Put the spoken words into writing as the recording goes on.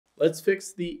let's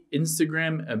fix the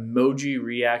Instagram emoji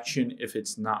reaction if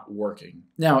it's not working.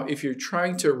 Now, if you're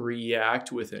trying to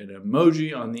react with an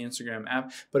emoji on the Instagram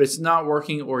app, but it's not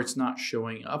working or it's not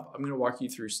showing up, I'm going to walk you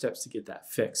through steps to get that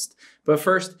fixed. But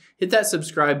first, hit that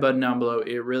subscribe button down below.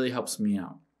 It really helps me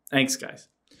out. Thanks, guys.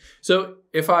 So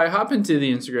if I hop into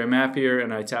the Instagram app here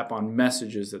and I tap on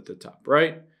messages at the top,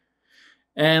 right?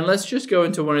 And let's just go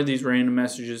into one of these random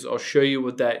messages. I'll show you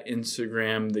what that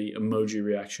Instagram, the emoji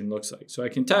reaction looks like. So I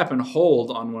can tap and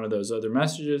hold on one of those other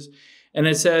messages, and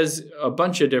it says a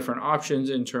bunch of different options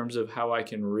in terms of how I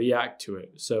can react to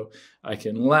it. So I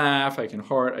can laugh, I can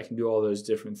heart, I can do all those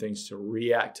different things to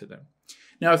react to them.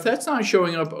 Now, if that's not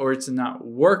showing up or it's not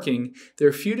working, there are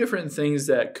a few different things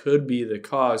that could be the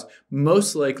cause.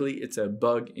 Most likely, it's a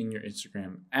bug in your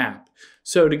Instagram app.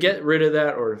 So to get rid of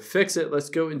that or to fix it, let's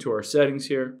go into our settings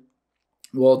here.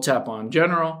 We'll tap on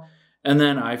General and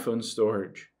then iPhone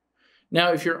Storage.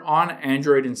 Now, if you're on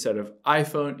Android instead of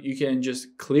iPhone, you can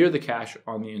just clear the cache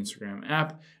on the Instagram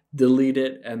app, delete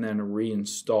it, and then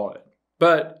reinstall it.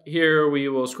 But here we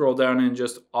will scroll down and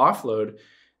just offload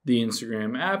the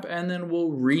Instagram app, and then we'll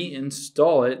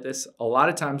reinstall it. This a lot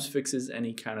of times fixes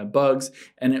any kind of bugs,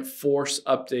 and it force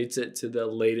updates it to the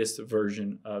latest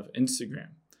version of Instagram.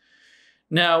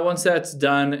 Now, once that's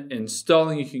done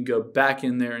installing, you can go back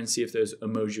in there and see if those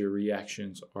emoji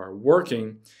reactions are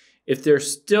working. If they're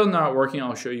still not working,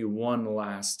 I'll show you one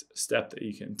last step that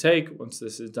you can take. Once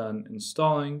this is done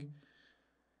installing,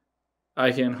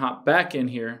 I can hop back in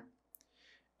here.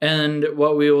 And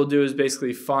what we will do is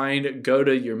basically go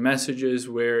to your messages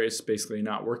where it's basically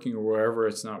not working or wherever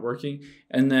it's not working,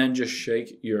 and then just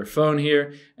shake your phone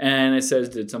here. And it says,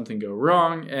 did something go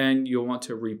wrong? And you'll want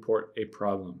to report a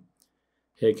problem.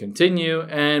 Hit continue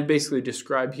and basically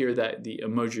describe here that the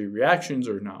emoji reactions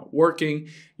are not working.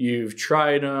 You've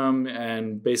tried them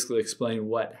and basically explain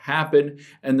what happened,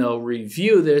 and they'll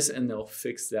review this and they'll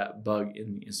fix that bug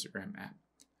in the Instagram app.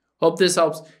 Hope this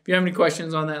helps. If you have any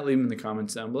questions on that, leave them in the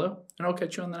comments down below, and I'll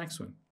catch you on the next one.